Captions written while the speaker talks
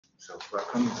So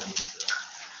welcome and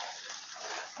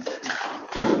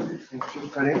thank you,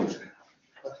 Karim.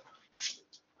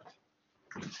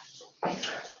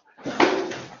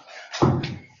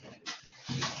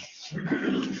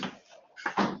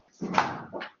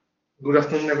 Good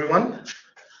afternoon, everyone.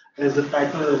 As the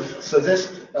title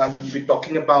suggests, we'll be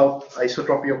talking about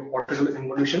isotropy of orthogonal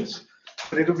involutions.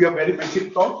 But it will be a very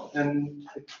basic talk, and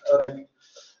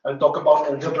I'll talk about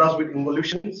algebras with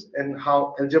involutions and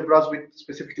how algebras with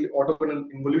specifically orthogonal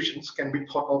involutions can be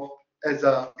thought of as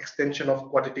an extension of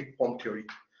quadratic form theory.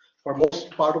 For most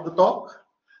part of the talk,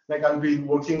 I'll be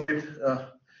working with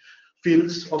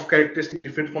fields of characteristic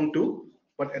different from 2,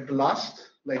 but at the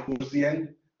last, towards the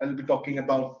end, I'll be talking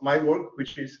about my work,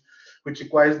 which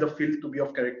requires the field to be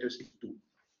of characteristic 2.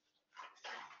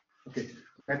 Okay,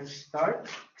 let's start.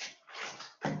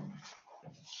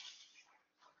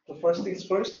 So first things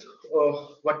first,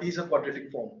 what is a quadratic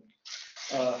form?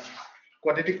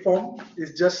 Quadratic form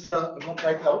is just not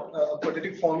right out. A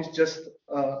quadratic form is just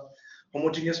a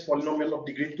homogeneous polynomial of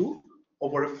degree 2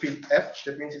 over a field f.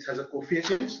 That means it has a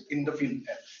coefficient in the field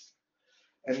f.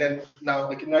 And then now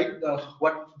I can write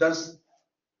what does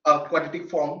a quadratic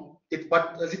form.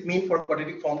 What does it mean for a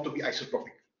quadratic form to be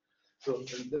isotropic? So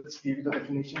let's give you the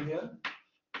definition here.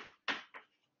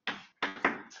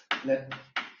 Let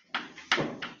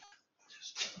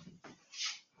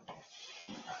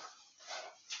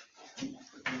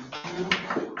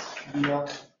be a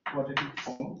quadratic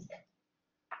form,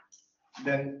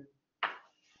 then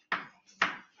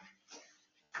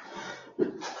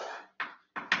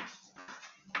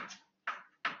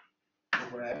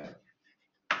over F,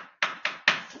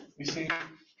 we say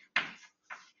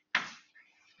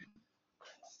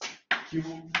Q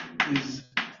is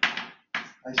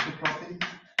isotropic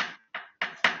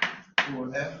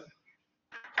over F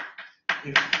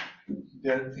if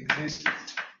there exists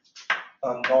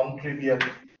a non-trivial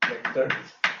vector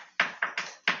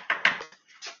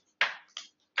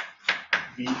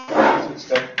V such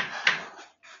that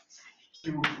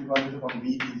Q divided upon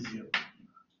V is 0.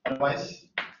 Otherwise,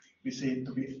 we say it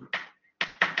to be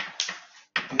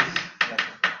this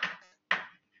vector.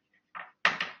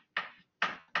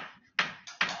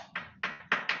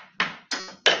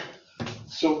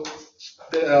 So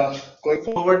going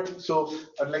forward, so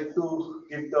I'd like to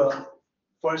give the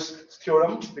first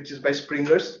theorem, which is by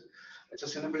Springer's. It's a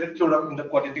celebrated theorem in the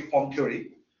quadratic form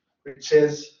theory, which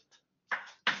says,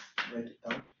 write it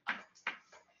down,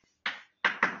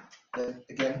 that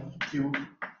again Q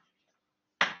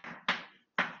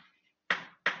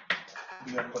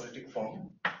be a quadratic form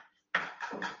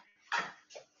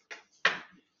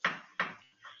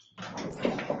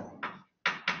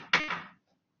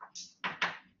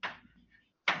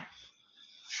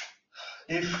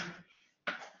if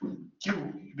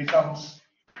Q becomes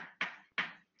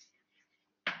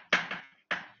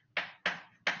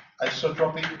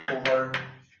isotropic over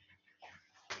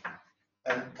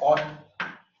an odd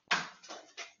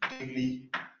degree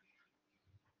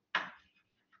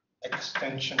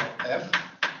extension of F,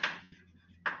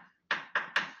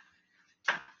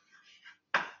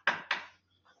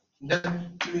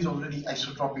 then Q is already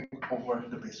isotropic over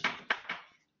the base vector.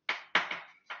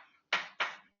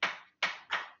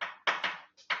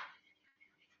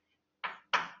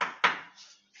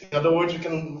 In other words, you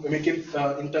can make it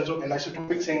in terms of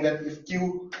anisotropic, saying that if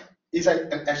Q is an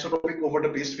isotropic over the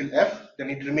base field F, then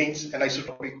it remains an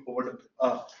isotropic over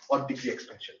the odd degree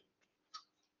extension.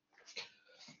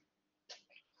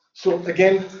 So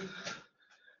again,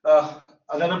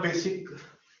 another basic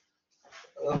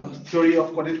theory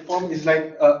of quadratic form is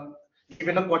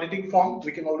given a quadratic form,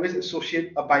 we can always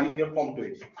associate a bilinear form to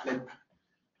it. Like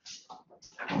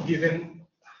given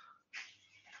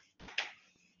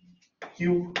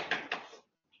Q,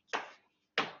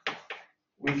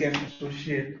 we can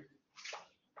associate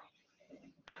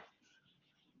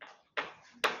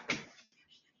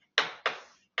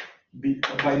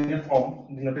a bilinear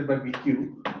form denoted by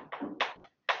BQ,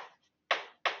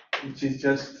 which is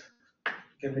just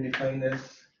can be defined as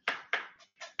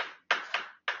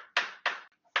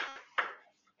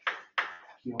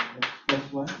Q of X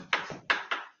plus 1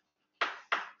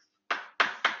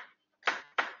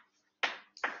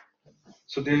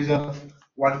 so there is a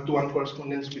 1-to-1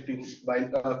 correspondence between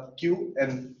Q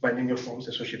and bilinear forms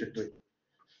associated to it.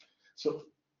 So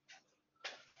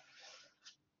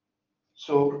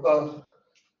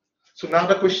now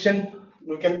the question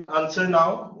we can answer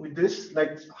now with this,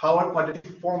 like how are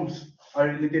quadratic forms are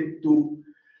related to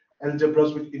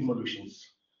algebras with involutions.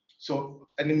 So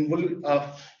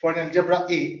for an algebra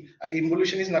A,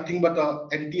 involution is nothing but an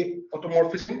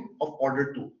anti-automorphism of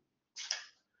order 2.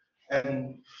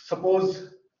 And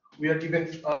suppose we are given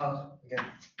again.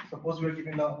 Suppose we are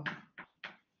given a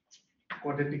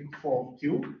quadratic form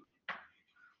Q.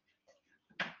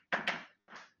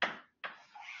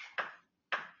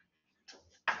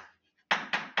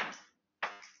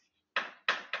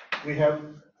 We have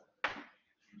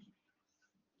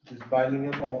this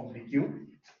bilinear form BQ.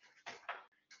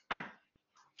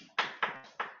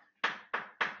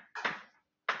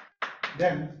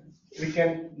 Then we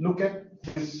can look at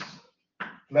this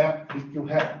map BQ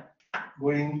have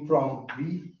going from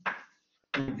B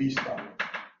to B star,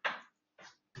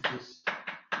 which is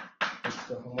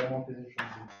the homomorphism from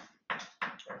B,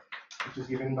 which is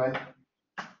given by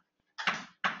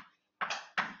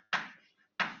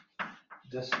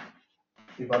just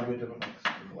evaluator of X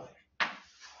and Y.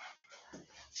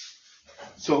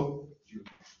 So You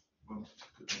want to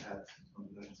put the hat on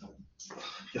the right side.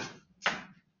 yeah.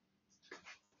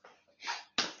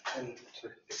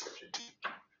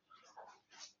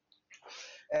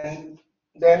 And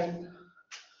then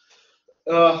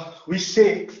we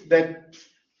say that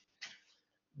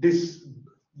this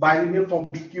bilinear form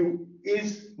BQ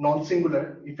is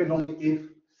non-singular if and only if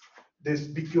this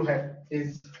BQ hat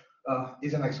is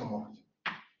an isomorphism.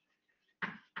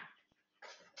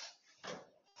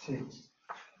 See.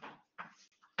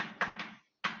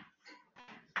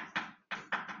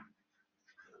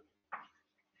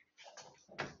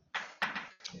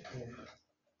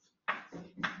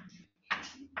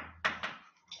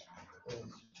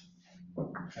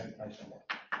 An isomorphism.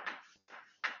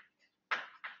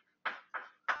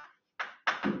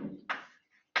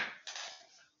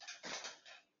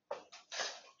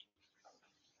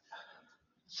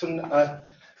 So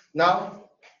now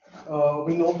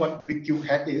we know what BQ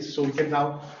hat is, so we can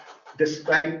now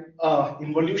describe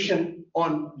involution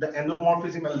on the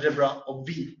endomorphism algebra of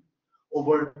V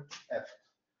over F,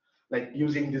 like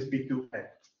using this BQ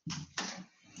hat.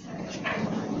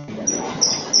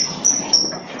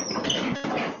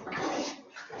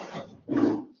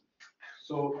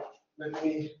 So let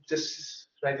me just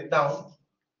write it down.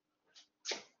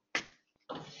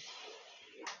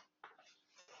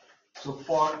 So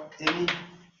for any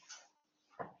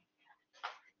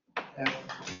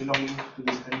F belonging to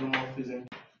this endomorphism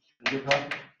algebra,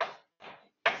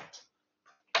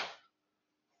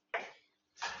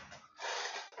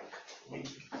 we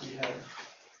have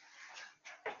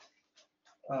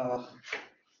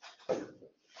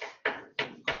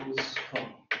goes from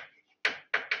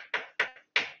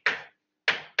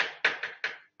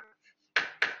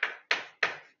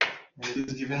and it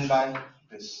is given by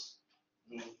this.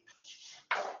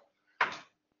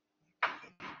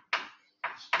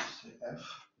 Say F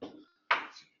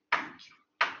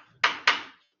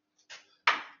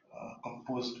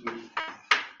composed with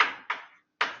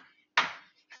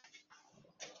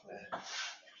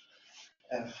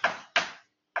F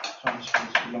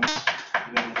transpose belongs to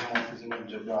the endomorphism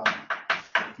algebra of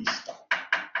V star.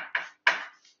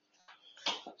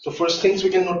 So first things we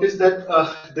can notice that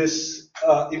this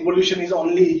involution is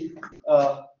only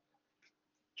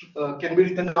can be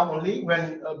written down only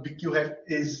when BQ hat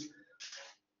is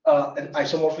an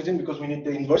isomorphism, because we need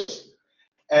the inverse.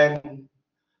 And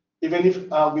even if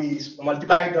we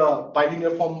multiply the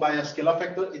bilinear form by a scalar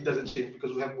factor, it doesn't change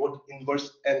because we have both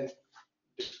inverse and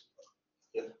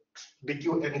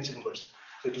BQ and its inverse,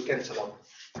 so it will cancel out.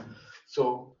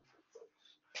 So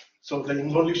the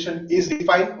involution is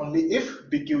defined only if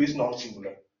BQ is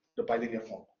non-singular, the bilinear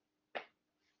form.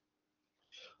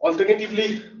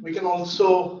 Alternatively, we can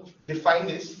also define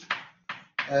this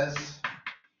as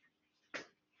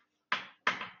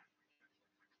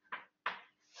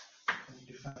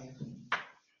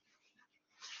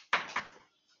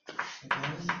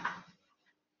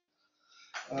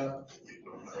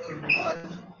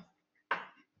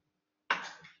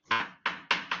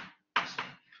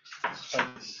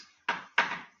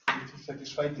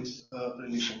satisfy this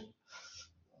relation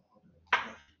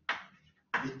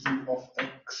BQ of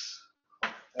X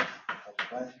of F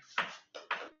of Y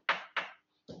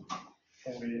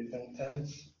can be written as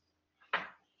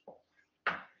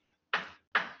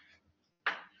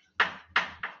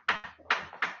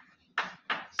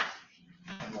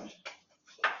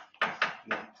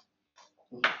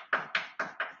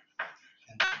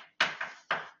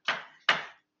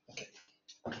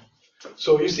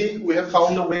So you see, we have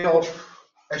found a way of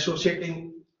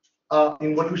associating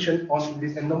involution on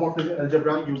this endomorphism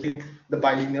algebra using the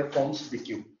bilinear forms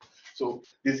BQ. So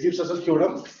this gives us a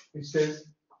theorem which says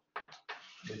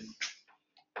this.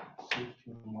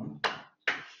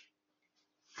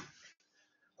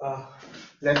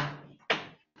 Let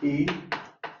A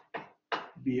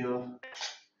be a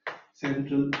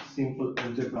central simple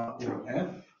algebra in F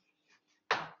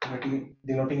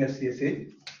denoting as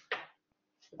CSA,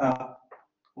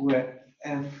 where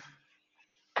F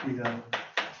is a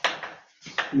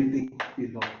splitting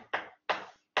field of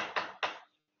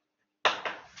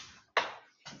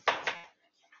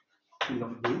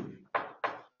A.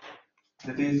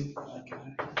 That is,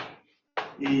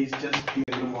 A is just the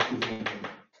endomorphism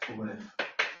over F.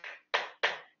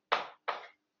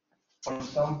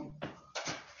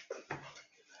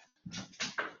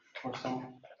 For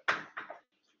some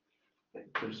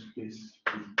vector space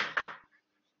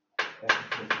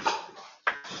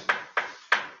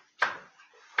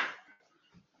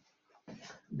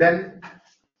then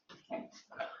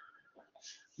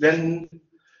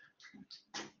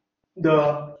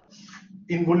the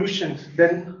involutions,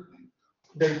 then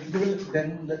the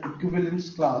equivalence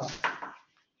class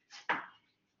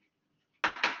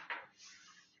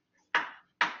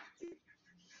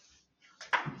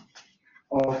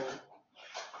of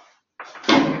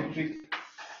symmetric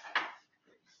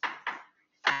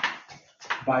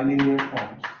bilinear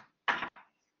forms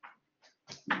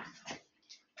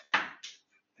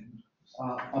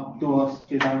up to a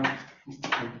scalar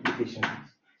multiplication,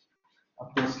 up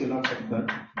to a scalar vector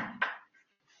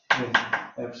with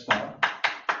F star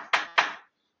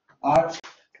are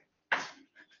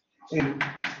in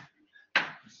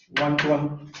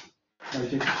one-to-one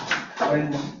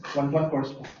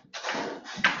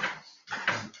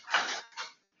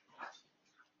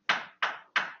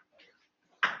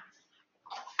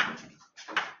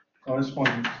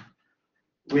correspondence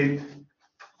with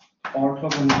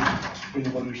orthogonal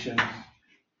involutions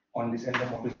on this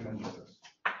endomorphism algebras.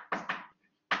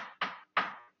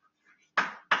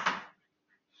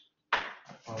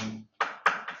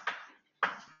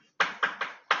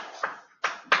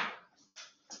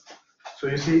 So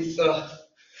you see,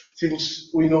 since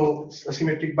we know a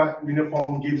symmetric bilinear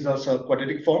form gives us a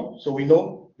quadratic form, so we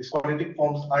know these quadratic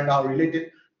forms are now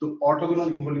related to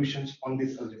orthogonal involutions on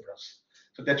these algebras.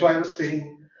 So that's why I was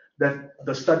saying that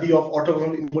the study of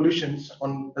orthogonal involutions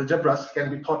on algebras can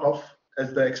be thought of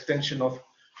as the extension of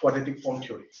quadratic form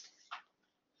theory.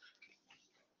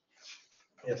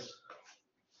 Yes.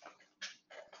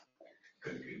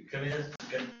 Can I ask?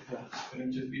 Can I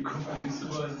just be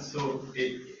confused? So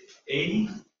A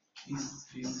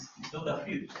is not a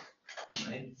field,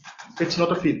 right? It's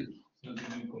not a field. It's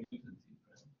not even consistency,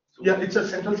 right? So Yeah, it's a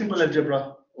central simple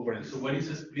algebra over here. So what is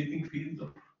a splitting field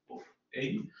of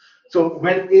A? So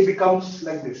when A becomes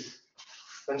like this,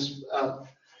 when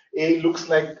A looks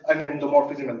like an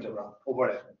endomorphism algebra over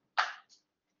here.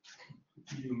 What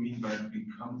do you mean by it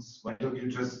becomes? Why don't you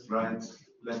just write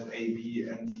let A B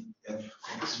and F?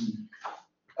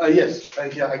 Yes,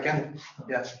 yeah, I can.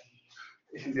 Yes.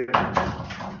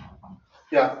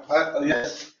 Yeah,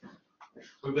 yes.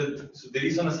 So there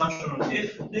is an assumption on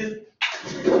F there?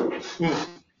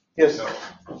 Yes. No.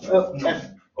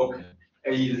 F. Okay. A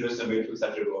is just a way to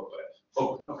set it off F.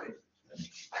 Oh, okay.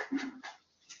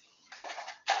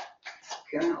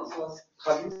 Can I also ask,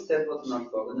 have you said what an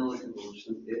orthogonal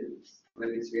involution is?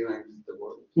 Maybe it's behind the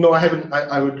word. No, I haven't.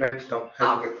 I would write it down.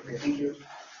 Okay, thank you.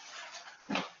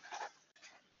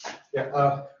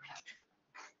 Yeah.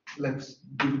 Let's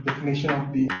do the definition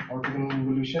of the orthogonal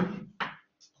involution.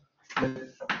 Let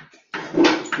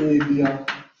A be a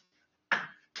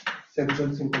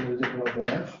central simple algebra of the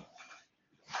F.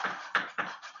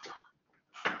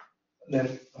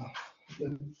 Then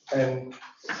and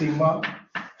sigma,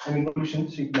 an involution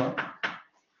sigma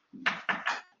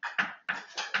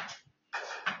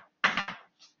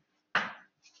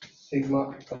A is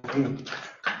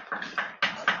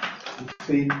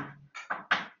said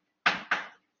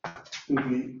to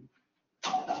be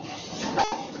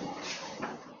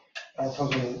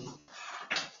orthogonal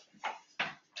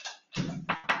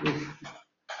if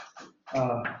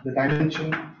the dimension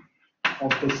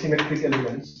of the symmetric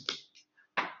elements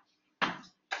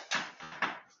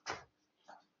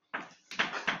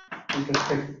with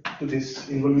respect to this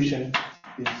involution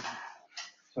is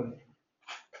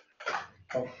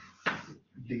of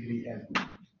degree n.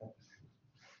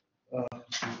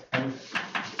 N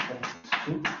equals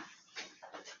 2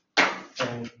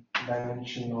 and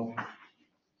dimension of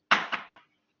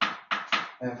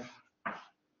F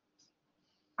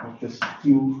of the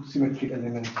Q symmetric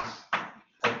elements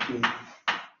of A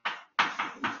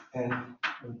n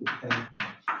into n.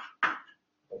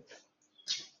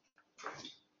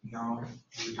 Now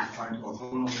we defined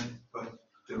orthogonal, but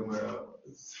there were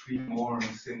four more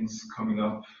things coming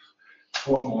up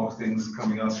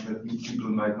that people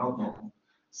might not know.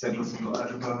 Central simple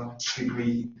algebra,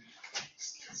 degree,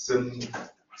 sim,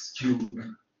 skew.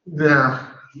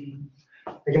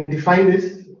 I can define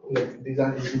this like these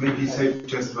are Maybe say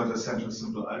just what a central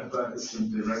simple algebra is,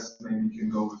 and the rest maybe you can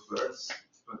go with words.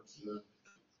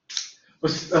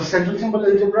 But a central simple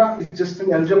algebra is just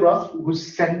an algebra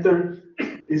whose center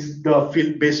is the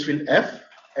field base field F,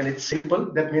 and it's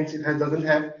simple. That means it doesn't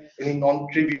have any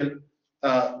non-trivial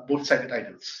both-sided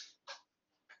ideals.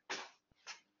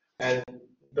 And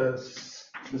the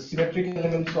symmetric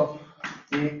elements of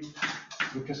A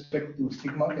with respect to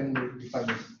sigma can be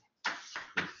defined as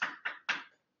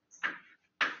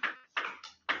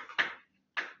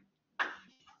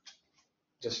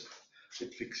just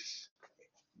it fixes,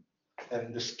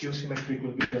 and the skew symmetric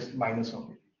will be just minus of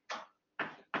it.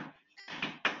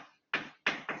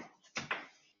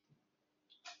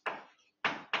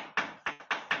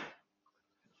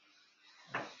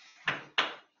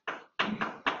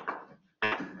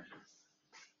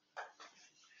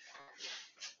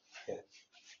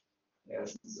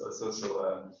 Yes,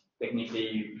 so technically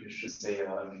you should say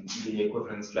the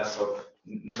equivalence class of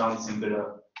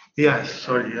non-singular. Yeah,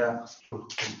 sorry, yeah.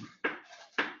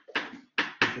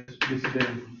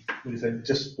 This is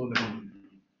just pull it in.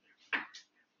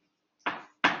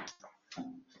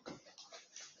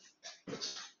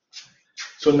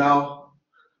 So now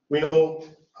we know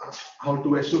how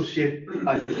to associate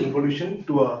an involution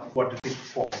to a quadratic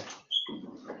form.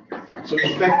 So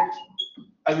in fact,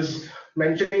 I was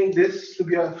mentioning this to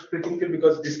be a technical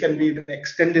because this can be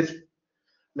extended,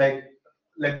 like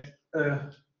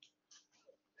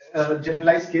a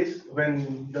generalized case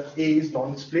when the A is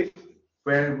non-split,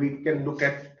 where we can look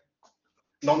at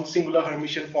non-singular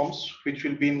Hermitian forms, which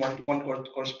will be in one-to-one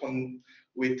correspond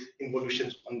with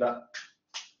involutions on the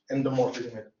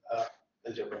endomorphism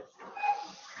algebra.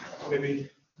 Maybe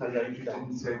I'll write it down.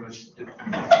 didn't say what split.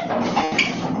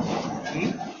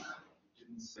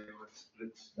 Didn't say what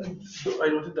split. So I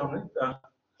wrote it down,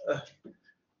 right?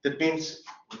 That means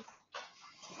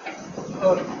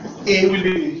A will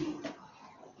be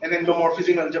an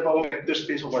endomorphism algebra of vector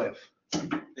space over F.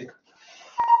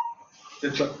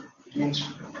 That's what it means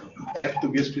F to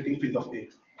be a splitting field of A.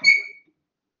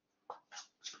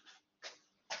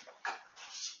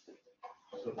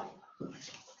 So,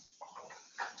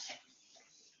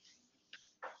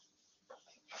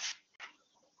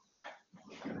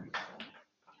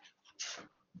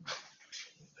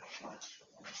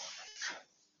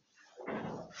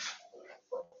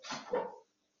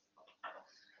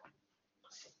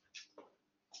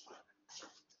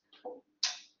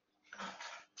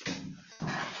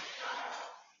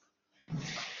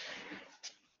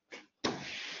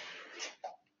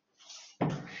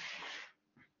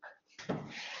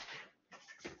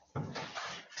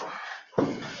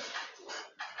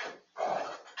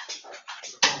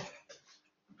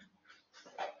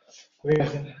 we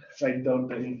can write down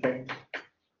the impact.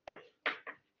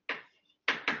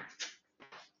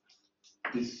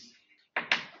 This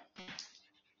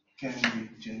can be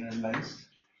generalized.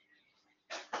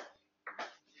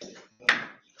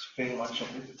 Explain much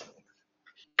of it.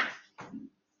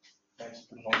 That's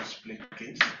the non-split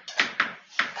case.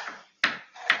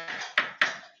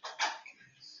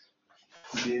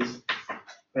 This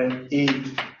when A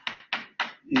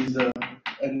is a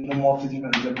endomorphism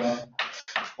algebra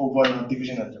over a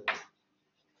division algebra.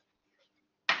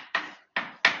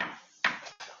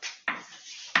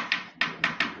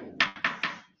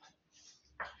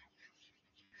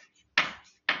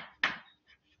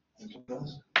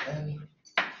 And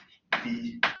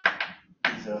B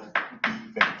is a B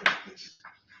vector space.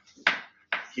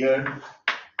 Here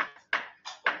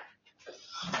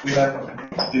we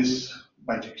have this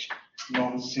bijection,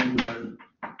 non-singular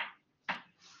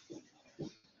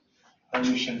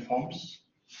Hermitian forms.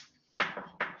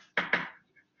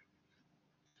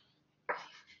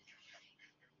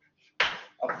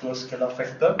 Up to a scalar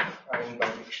factor and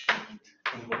bijection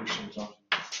involutions of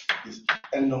this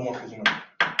endomorphism.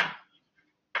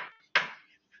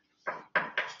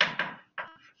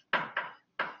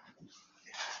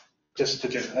 Just to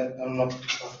get, I'm not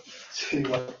saying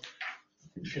what.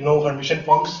 If you know Hermitian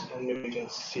forms, then maybe you can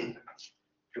see.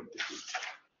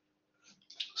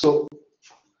 So,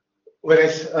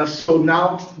 so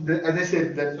now, as I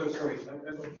said, that. So sorry,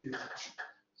 I'm confused.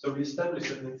 So we established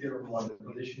that in theorem 1, the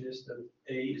condition is that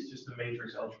A is just a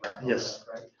matrix algebra. Yes.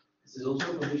 Right? Is this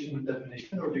also a condition in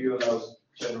definition, or do you allow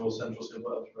general central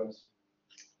simple algebras?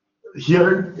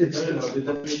 Here, it's. No, the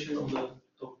definition on the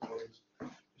top point. You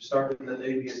start with that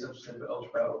A be a central simple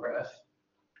algebra over F.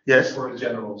 Yes. For a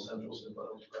general central simple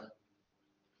algebra.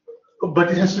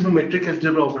 But it has to be metric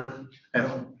algebra over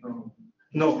F.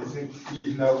 No.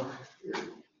 You know,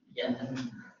 Yeah.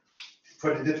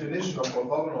 for the definition of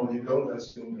orthogonal, you don't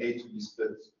assume A to be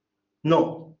split.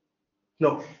 No.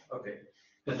 No. Okay.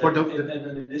 And For then, the- and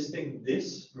then this thing,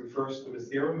 this refers to the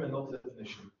theorem and not the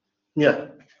definition. Yeah.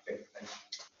 Okay, thanks.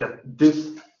 Yeah.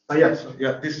 This. Yes.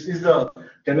 Yeah. This is the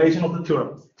generalization of the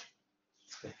theorem.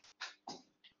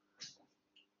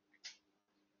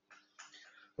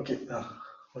 Okay.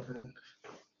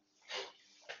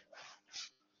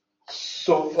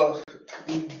 So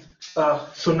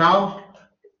now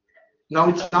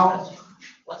it's now.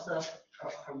 What's the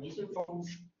Hermitian form?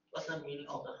 What's the meaning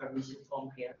of the Hermitian form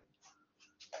here?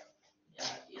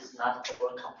 It's not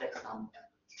over complex number.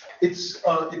 It's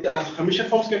Hermitian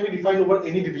forms can be defined over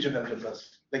any division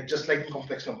algebras, like just like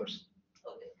complex numbers.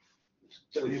 Okay.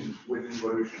 So With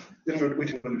involution, with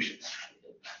involutions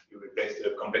you replace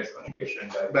the complex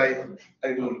conjugation by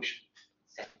involution.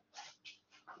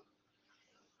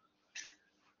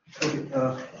 Okay.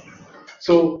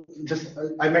 So just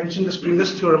I mentioned the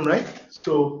Springer's theorem, right?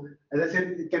 So as I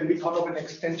said, it can be thought of an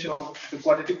extension of the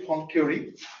quadratic form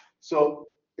theory. So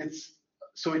it's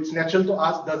natural to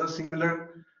ask, does a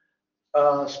similar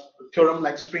theorem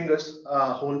like Springer's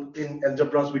hold in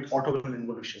algebras with orthogonal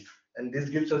involution? And this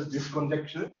gives us this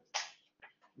conjecture,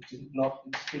 which is not,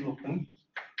 it's still open.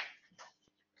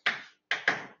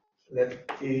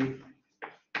 Let A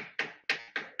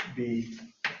be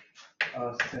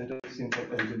a central simple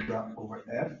algebra over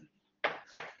F,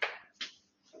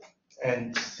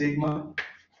 and sigma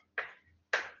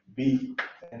be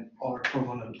an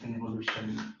orthogonal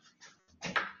involution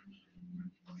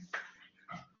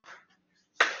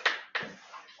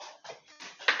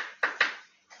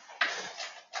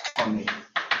on A.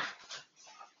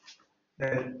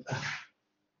 Then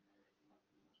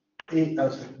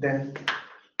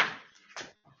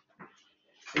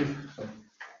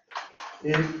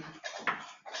if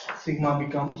sigma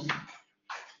becomes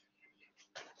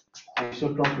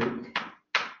isotropic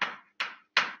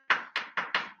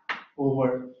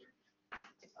over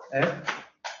F,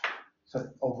 so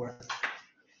over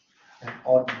an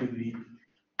odd degree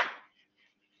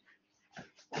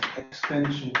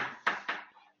extension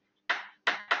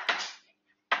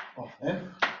of F,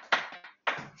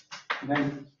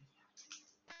 then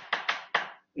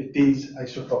it is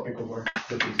isotropic over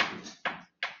the base case.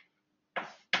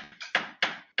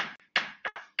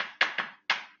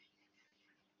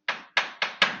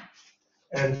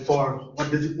 And for what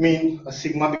does it mean, a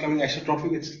sigma becoming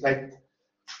isotropic? It's like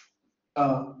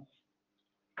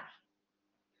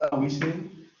we say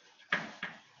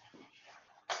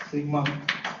sigma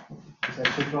is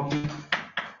isotropic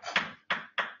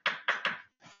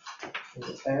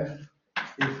over F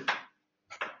if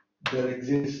there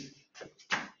exists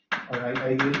a right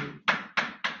ideal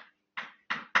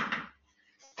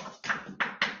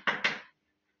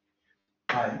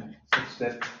I such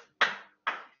that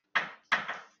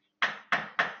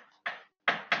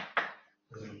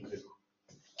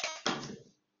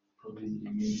Probably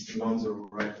means the non-zero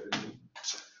right.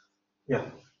 yeah.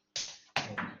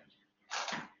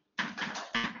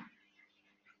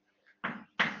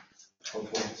 How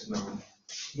far it's known.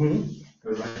 Mm-hmm.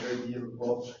 The right ideal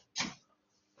of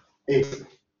A.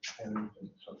 and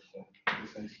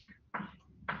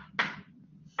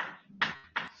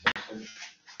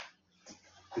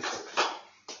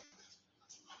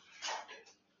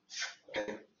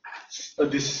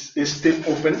This is still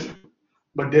open,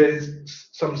 but there is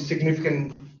some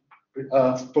significant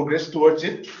progress towards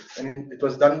it, and it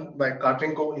was done by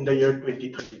Karpenko in the year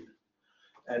 2013.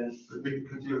 And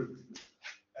could you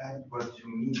add what you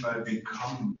mean by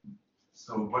become?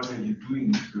 So what are you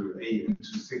doing to A and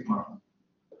to sigma?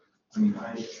 I mean,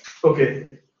 I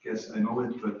guess I know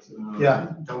it, but yeah.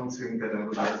 I don't think that I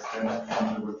would understand it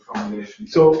from the formulation.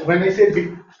 So when I say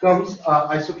becomes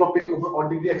isotropic over odd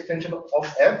degree extension of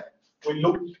F, we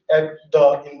looked at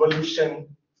the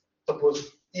involution.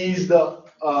 Suppose E is the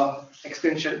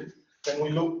extension. Then we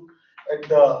look at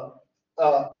the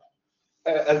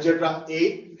algebra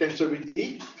A tensor with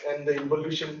E, and the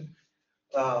involution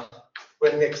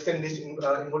when we extend this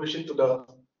involution to the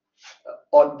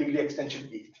odd degree extension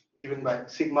E, given by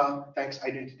sigma times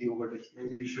identity over the E.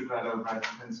 Maybe you should write a right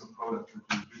tensor product with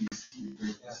the BC.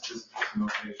 It's just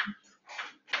notation.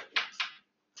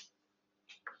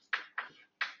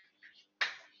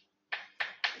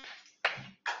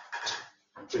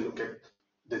 If we look at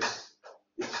this,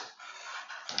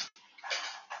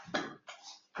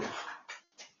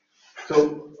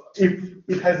 so if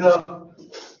it has a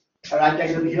right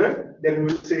angle here, then we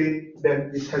will say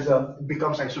that it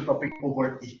becomes isotropic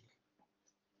over E.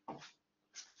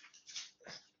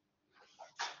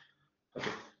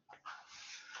 Okay.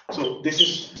 So this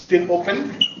is still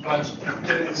open, but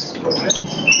there is progress.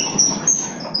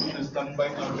 It is done by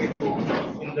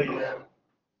Karpenko in the year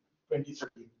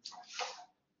 2013.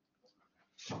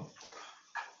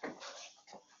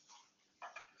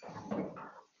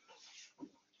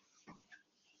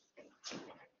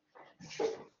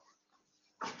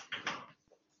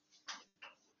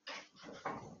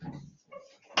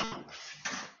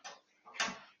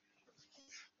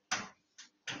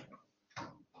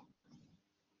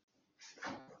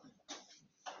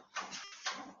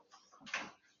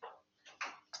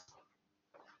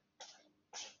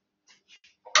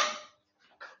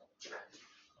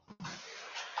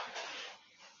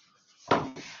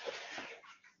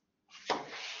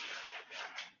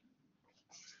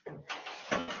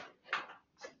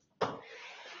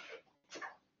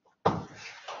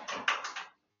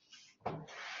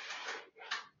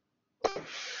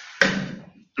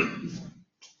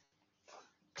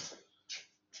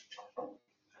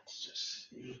 Let's just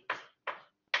see.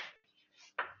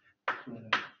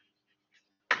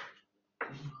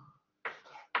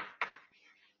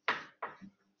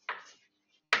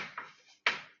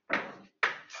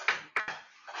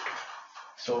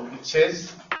 So it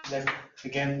says that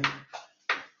again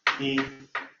A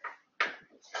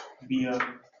be a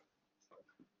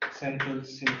central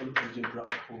simple algebra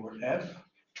over F.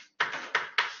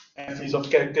 F is of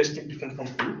characteristic different from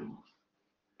 2,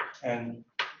 and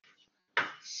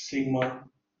sigma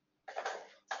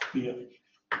be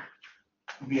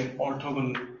an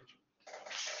orthogonal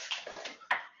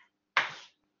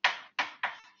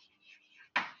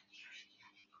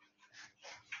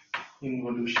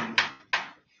involution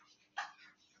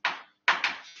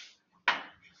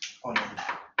on it.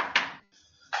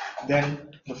 Then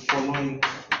the following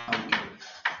argument.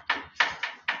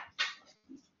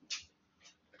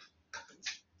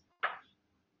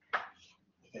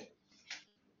 Okay.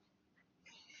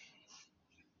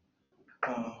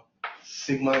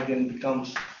 Sigma again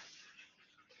becomes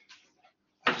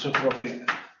isotropic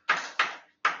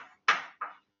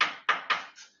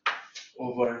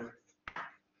over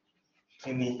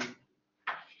any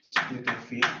splitting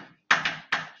field.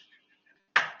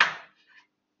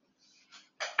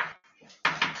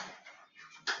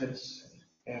 That's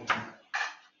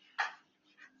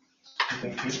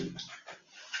splitting field.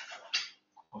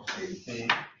 Okay.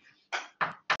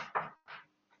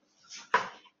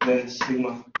 Then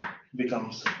sigma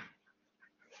becomes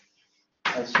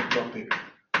isotropic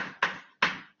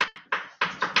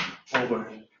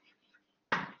over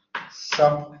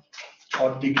sum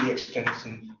or degree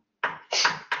extension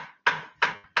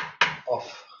of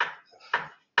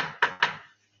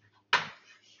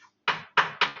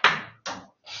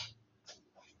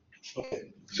okay.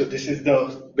 So this is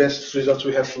the best results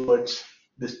we have towards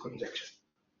this conjecture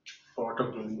for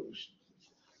orthogonal involution.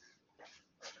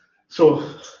 So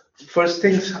first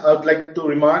things I would like to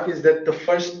remark is that the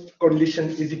first condition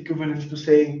is equivalent to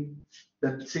saying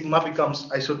that sigma becomes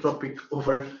isotropic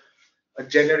over a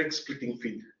generic splitting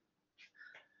field.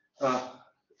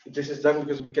 This is done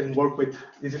because we can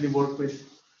easily work with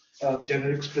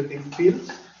generic splitting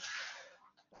fields.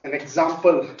 An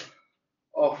example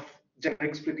of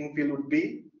generic splitting field would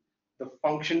be the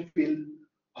function field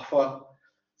of a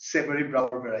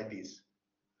Severy-Brauer varieties.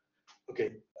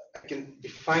 Okay, I can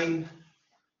define,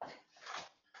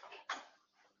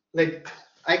 like,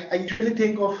 I usually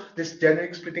think of this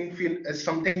generic splitting field as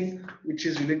something which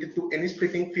is related to any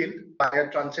splitting field by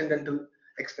a transcendental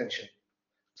extension.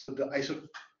 So the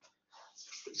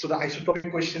isotropic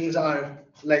questions are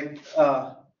like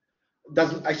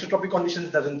isotropic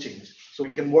conditions doesn't change. So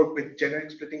we can work with generic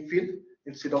splitting field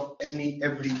instead of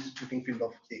every splitting field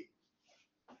of A.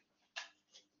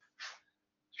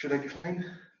 Should I define?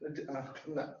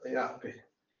 Yeah, okay.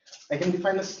 I can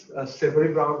define a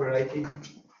Severy-Brauer variety.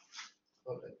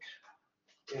 Okay.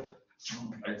 Yeah.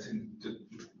 I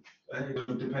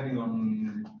think depending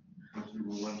on what you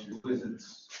want to do, is it?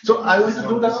 So I want to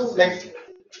do now, like,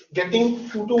 getting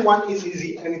 2 to 1 is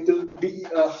easy, and it will be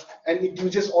and it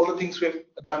uses all the things we have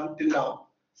done till now.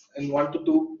 And 1 to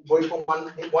 2, going from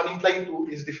 1 implying 2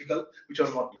 is difficult, which I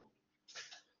will not do.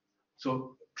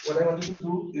 So what I want to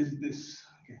do is this.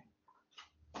 Okay,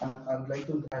 I would like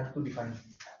to define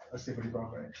a Severy-Brauer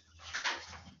variety.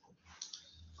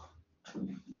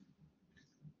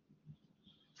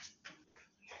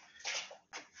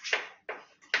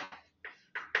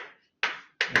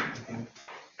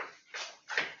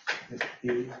 A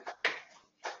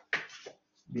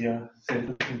be a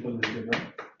central simple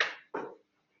algebra.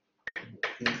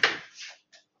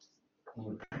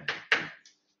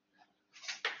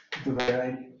 The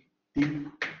variety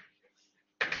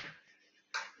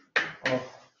of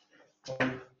all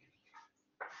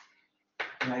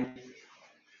like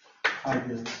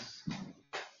ideals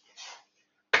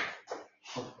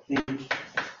of A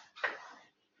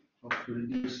to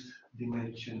reduce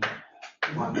dimension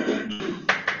 1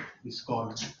 is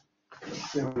called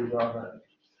similarity.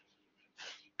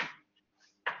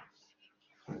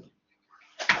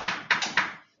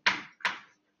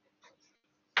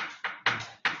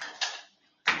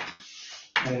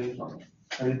 And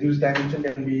a reduced dimension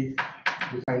can be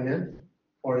defined as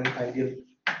for an ideal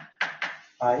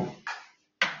I.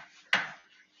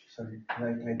 Sorry,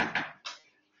 right.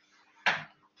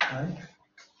 I.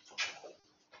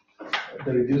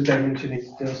 The reduced dimension is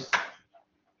just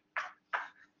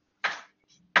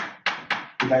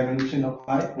the dimension of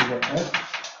I over F.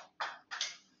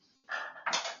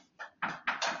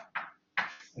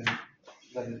 And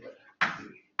that is that.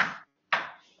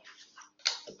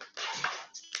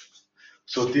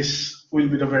 So this will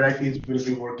be the varieties we'll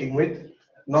be working with,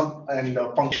 not and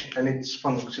function and its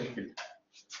function field.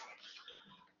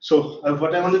 So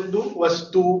what I wanted to do was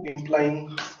 2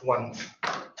 implying 1.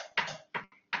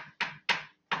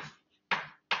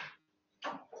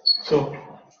 So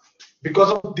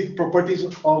because of the properties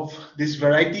of this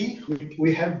variety,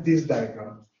 we have this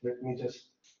diagram. Let me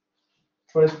just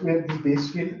first we have this base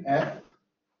field F,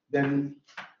 then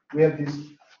we have this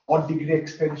odd degree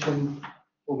extension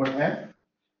over F,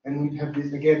 and we have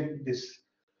this again this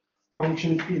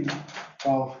function field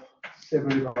of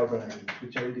several varieties,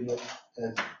 which I will denote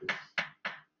as this.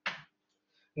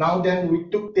 Now then we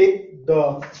take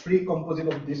the free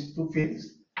composite of these two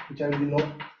fields, which I will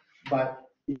denote by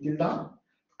E tilde,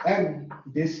 and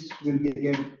this will be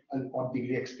again an odd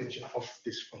degree extension of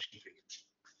this function field.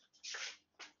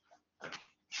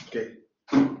 Okay.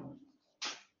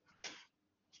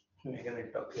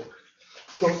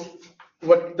 So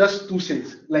what does 2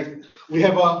 says? Like we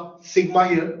have a sigma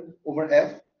here over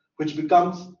F, which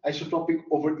becomes isotropic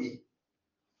over E.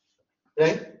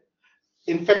 Right?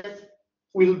 In fact,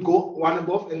 we'll go one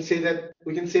above and say that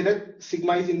we can say that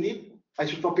sigma is indeed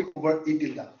isotropic over E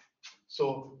tilde.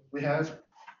 So we have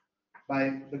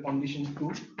by the condition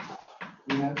 2,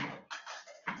 we have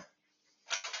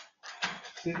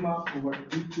sigma over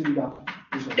E tilde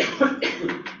is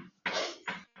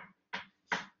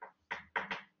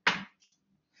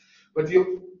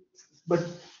but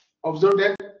observe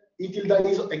that E tilde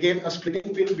is again a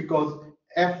splitting field because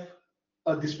F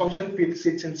this function field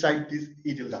sits inside this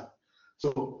E tilde.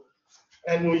 So,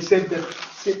 and we said that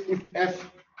if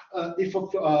F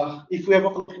if we have a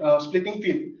splitting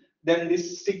field, then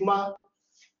this sigma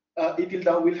E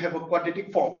tilde will have a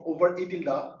quadratic form over E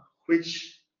tilde,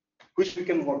 which we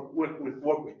can work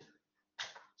with.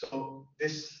 So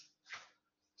this,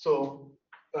 so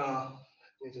let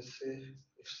me just say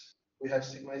if we have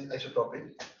sigma is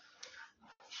isotropic,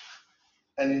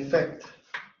 and in fact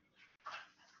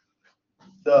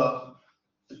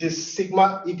this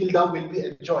sigma E tilde will be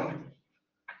adjoined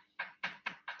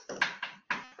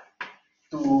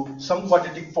to some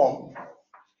quadratic form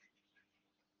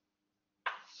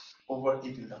over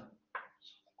E tilde,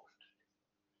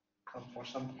 for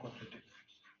some quadratic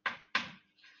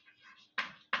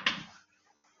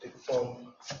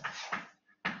form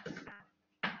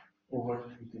over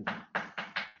E tilde.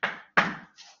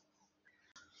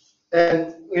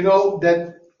 And we know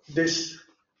that this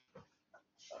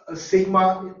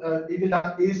sigma E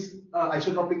tilde is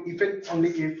isotropic if only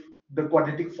if the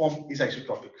quadratic form is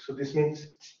isotropic. So this means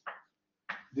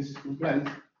this implies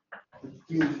the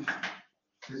Q.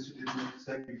 This you didn't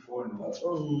say before. No?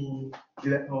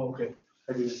 Okay.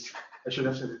 I did it. I should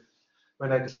have said it.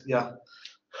 When I just, yeah.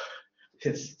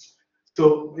 Yes.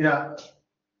 So yeah,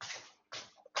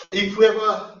 if we have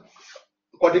a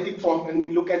quadratic form and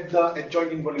we look at the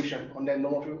adjoint involution on the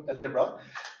endomorphic algebra,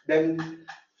 then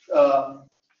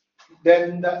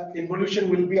the involution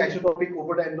will be isotropic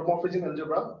over the endomorphism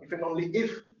algebra if and only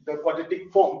if the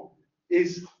quadratic form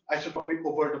is isotropic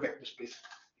over the vector space.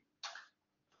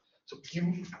 So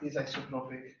Q is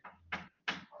isotropic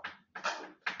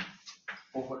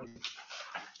over E.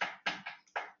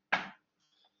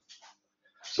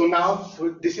 So now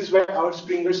this is where our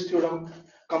Springer's theorem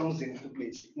comes into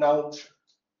place. Now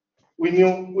we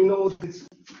know this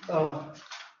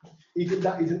E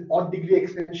tilde is an odd degree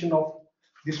extension of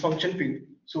this function field.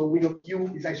 So we know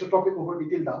Q is isotropic over E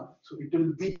tilde. So it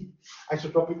will be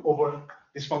isotropic over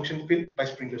this function field by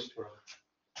Springer's theorem.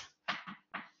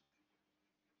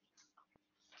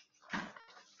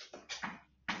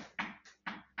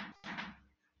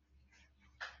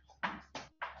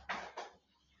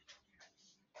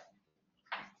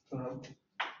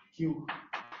 Q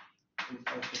is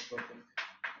isotropic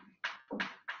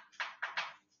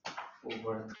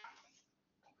over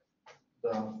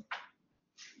the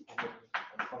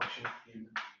function field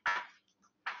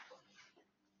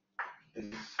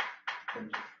is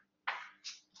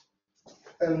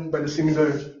and by the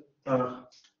similar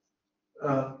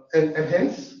and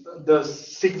hence the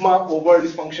sigma over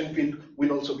this function field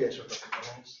will also be isotropic.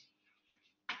 Hence,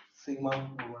 sigma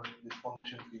over this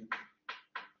function field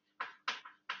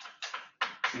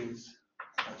is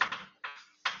isotropic.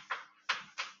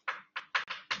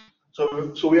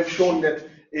 So we have shown that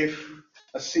if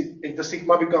the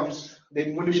sigma becomes, the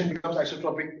involution becomes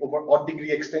isotropic over odd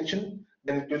degree extension,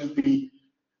 then it will be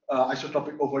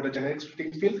isotropic over the generic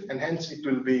splitting field, and hence it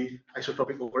will be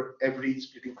isotropic over every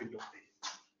splitting field of A.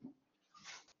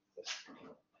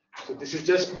 So this is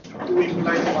just 2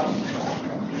 implying 1,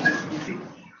 which is easy,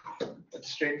 it's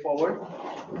straightforward.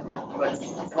 But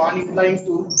 1 implying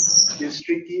 2 is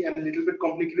tricky and a little bit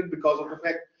complicated because of the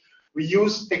fact we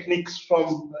use techniques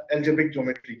from algebraic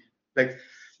geometry. Like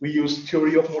we use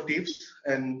theory of motifs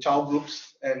and Chow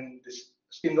groups and this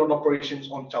spin dot operations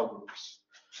on Chow groups.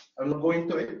 I'm not going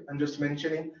to it. I'm just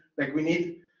mentioning like we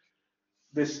need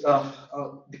this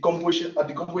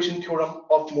decomposition theorem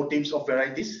of motifs of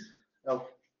varieties,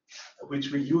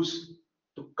 which we use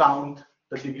to count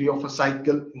the degree of a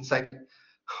cycle inside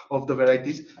of the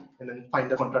varieties and then find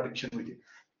the contradiction with it.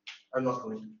 I'm not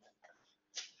going to.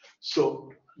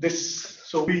 So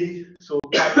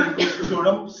Karpenko's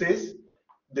theorem says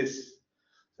this,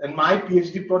 and my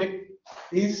PhD project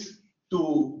is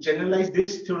to generalize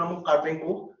this theorem of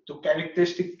Karpenko to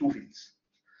characteristic 2 fields.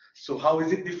 So how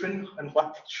is it different, and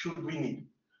what should we need?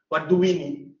 What do we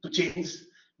need to change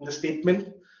in the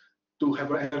statement to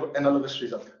have an analogous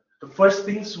result? The first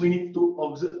things we need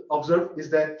to observe is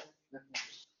that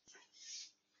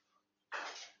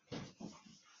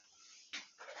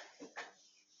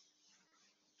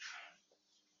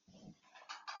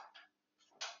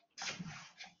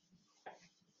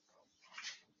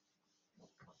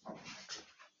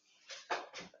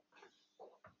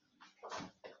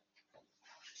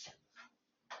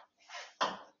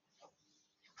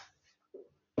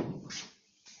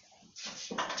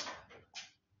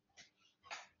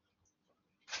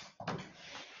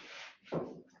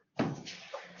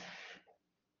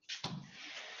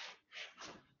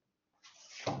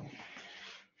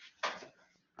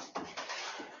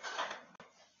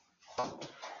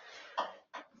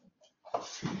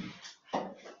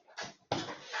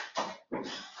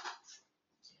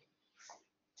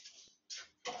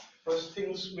first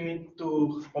things we need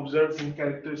to observe in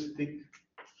characteristic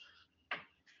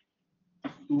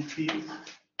 2 fields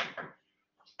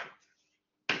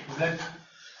is that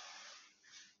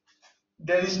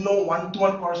there is no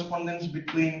one-to-one correspondence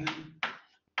between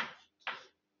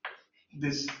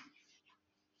this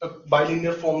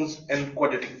bilinear forms and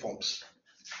quadratic forms,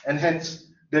 and hence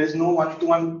there is no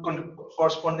one-to-one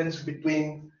correspondence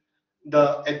between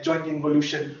the adjoint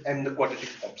involution and the quadratic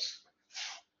forms.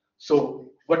 So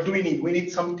what do we need? We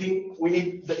need something, we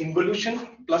need the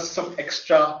involution plus some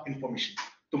extra information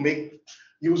to make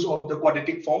use of the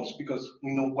quadratic forms, because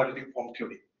we know quadratic form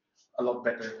theory a lot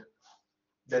better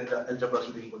than the algebras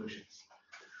with involutions.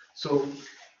 So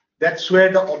that's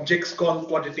where the objects called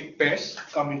quadratic pairs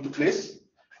come into place,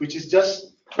 which is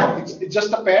just it's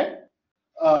just a pair,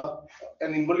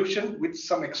 an involution with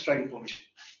some extra information.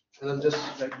 So I'll just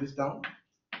write this down.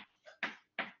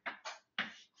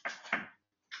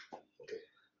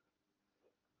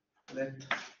 Okay.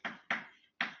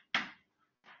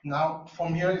 Now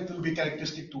from here it will be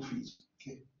characteristic 2 fields.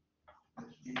 Okay.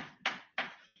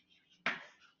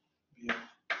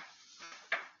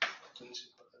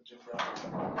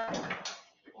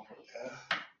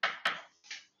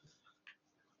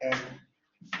 And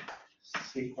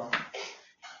sigma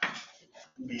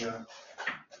be a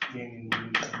main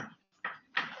involution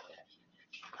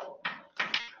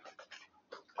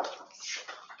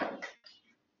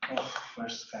of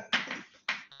first kind.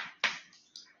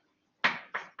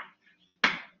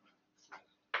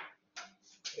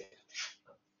 Okay.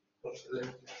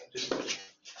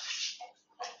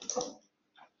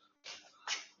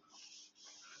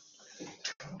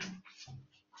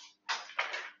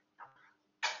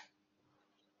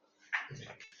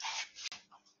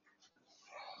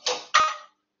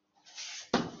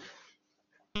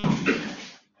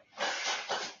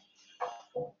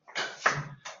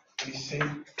 We say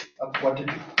a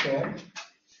quadratic pair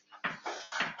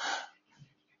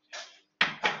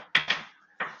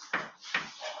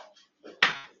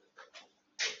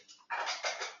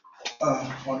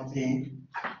on A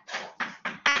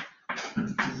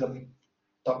is a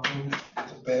tuple,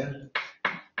 it's a pair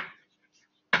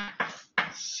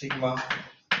sigma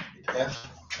with F,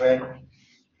 where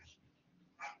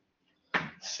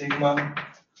sigma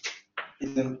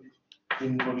is an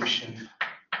involution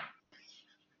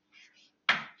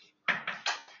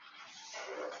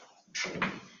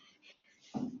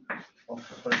of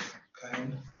the first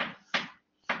kind,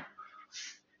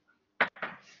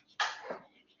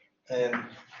 and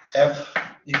F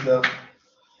is a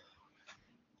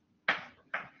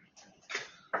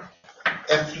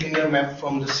F linear map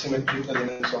from the symmetric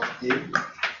elements of A.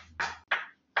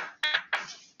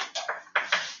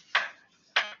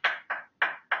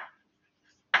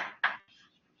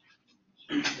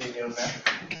 Linear map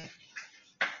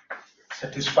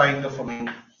satisfying the following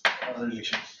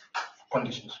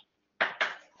conditions.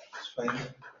 Satisfying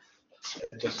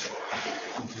just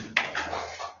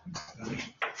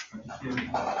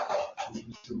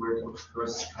Use the word of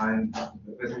first kind,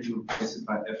 whether you replace it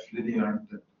by F linear,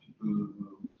 that people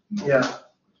know. Yeah.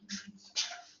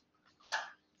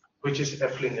 Which is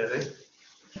F linear, right?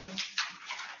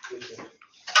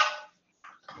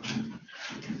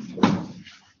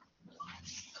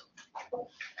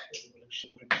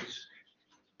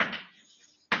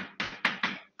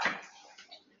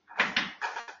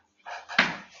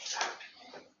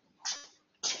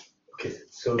 Okay,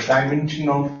 so dimension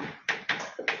of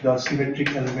the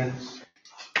symmetric elements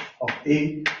of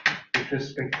A with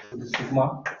respect to the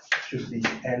sigma should be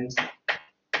n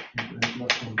into n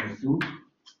plus 1 by 2,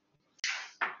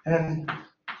 and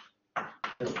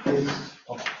the trace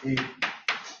of A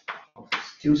of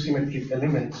skew symmetric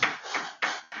elements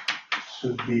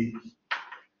should be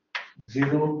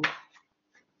 0,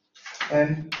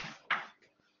 and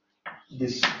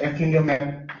this F linear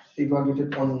map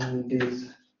evaluated on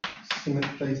these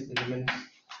symmetrized elements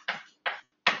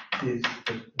is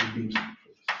the reduced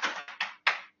trace.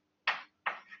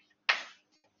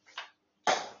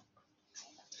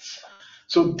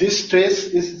 So this trace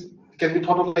can be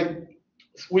thought of like,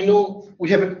 we know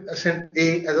we have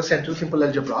A as a central simple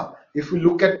algebra. If we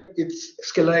look at its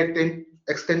scalar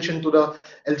extension to the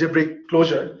algebraic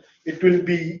closure, it will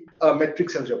be a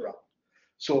matrix algebra.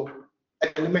 So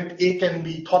element A can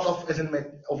be thought of as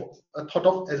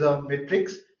a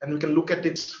matrix, and we can look at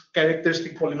its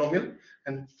characteristic polynomial,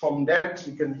 and from that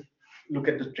we can look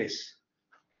at the trace.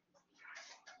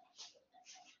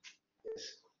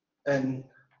 Yes. And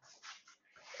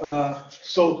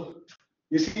so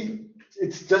you see,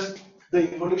 it's just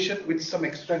the involution with some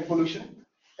extra information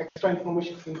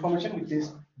which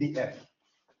is df.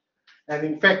 And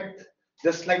in fact,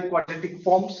 just like quadratic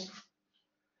forms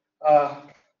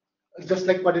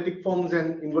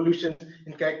and involution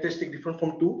in characteristic different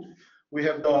from 2, we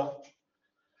have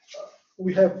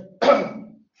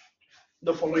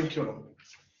the following theorem.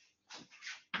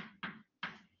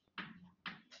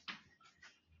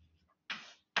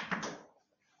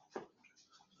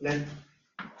 Let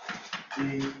A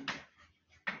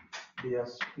be a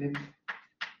split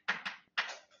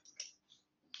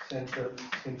central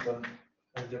simple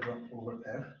algebra over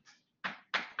F.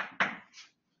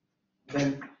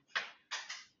 Then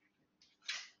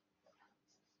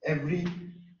every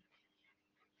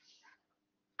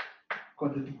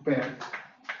quadratic pair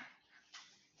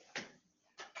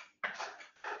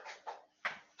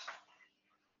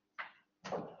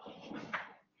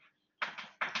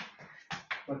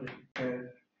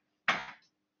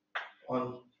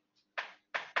on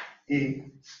A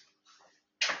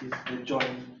is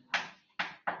adjoint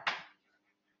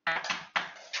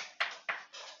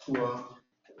to a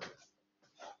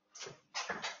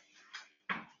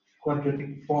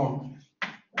quadratic form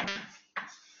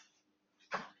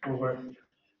over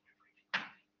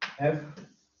F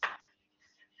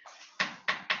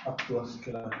up to a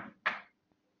scalar.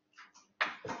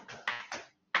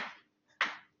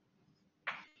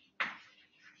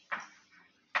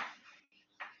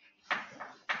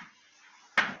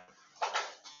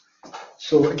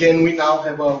 So again, we now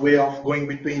have a way of going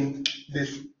between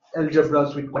these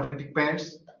algebras with quadratic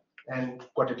pairs and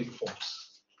quadratic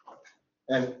forms.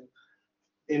 And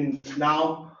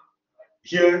now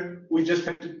here we just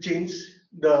have to change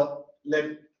the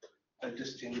I'll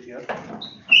just change it here.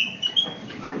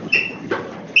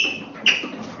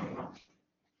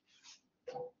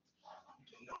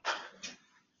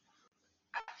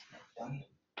 Done.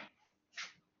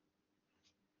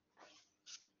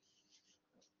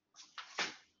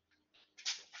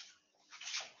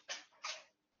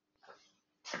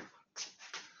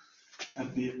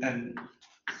 And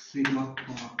sigma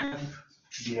comma f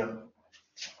dr.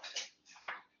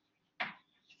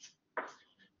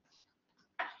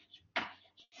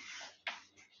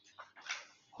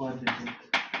 Quadratic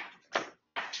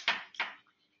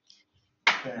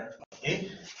pair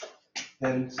A.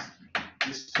 Then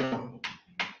this term.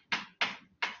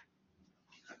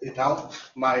 Now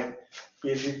my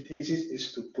PhD thesis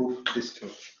is to prove this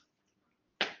theorem.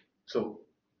 So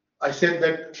I said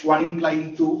that one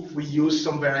implying two, we use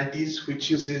some varieties which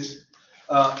uses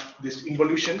these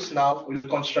involutions. Now we'll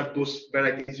construct those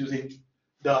varieties using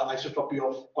the isotropy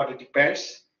of quadratic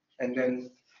pairs, and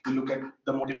then we look at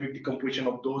the motivated decomposition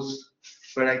of those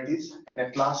varieties.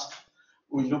 At last,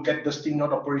 we look at the sting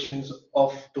knot operations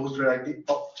of those varieties,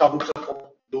 of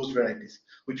those varieties,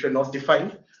 which were not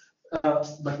defined.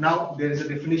 But now there is a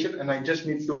definition, and I just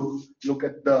need to look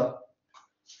at the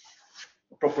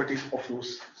properties of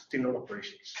those sting knot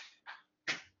operations.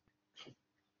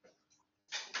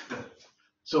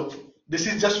 So this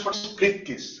is just for split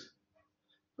case.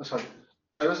 Oh, sorry,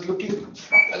 I was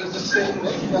just saying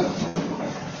that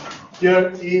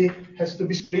here A has to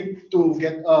be split to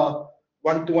get a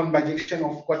one-to-one bijection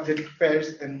of quadratic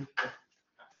pairs, and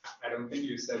I don't think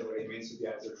you said what it means to be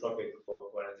isotropic for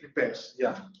quadratic pairs.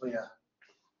 Yeah. Oh yeah.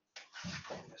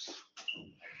 Yes.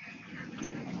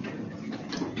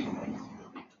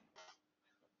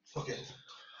 Okay.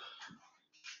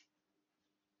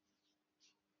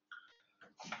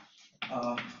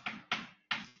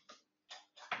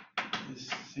 Let's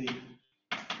see.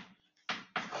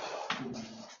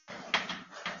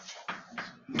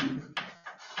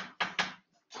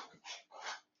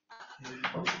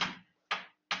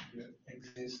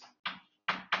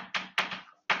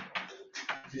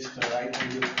 Exist the right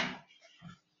angle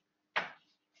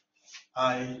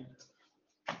I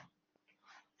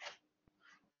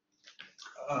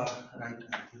right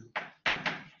angle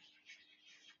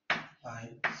I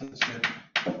such that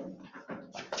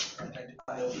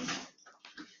I of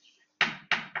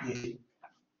A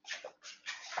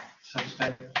such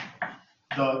that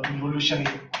the involution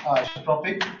is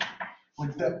isotropic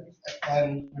with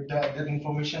the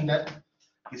information that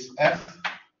is F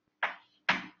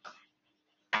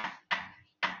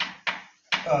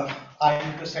I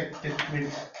intersected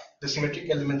with the symmetric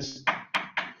elements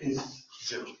is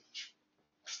 0.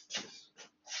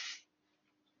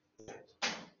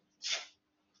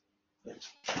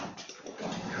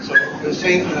 So we're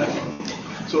saying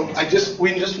so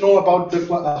we just know about the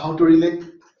how to relate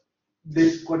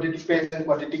this quadratic pairs and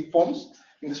quadratic forms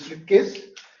in the split case.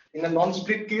 In a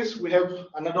non-split case, we have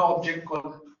another object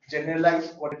called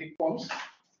generalized quadratic forms,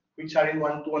 which are in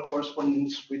one-to-one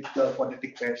correspondence with the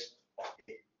quadratic pairs of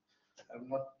A. I have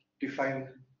not defined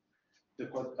the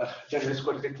generalized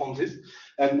quadratic forms is,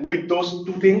 and with those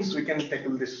two things, we can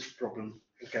tackle this problem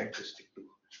in characteristic 2.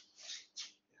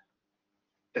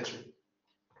 That's it.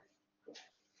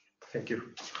 Thank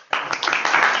you.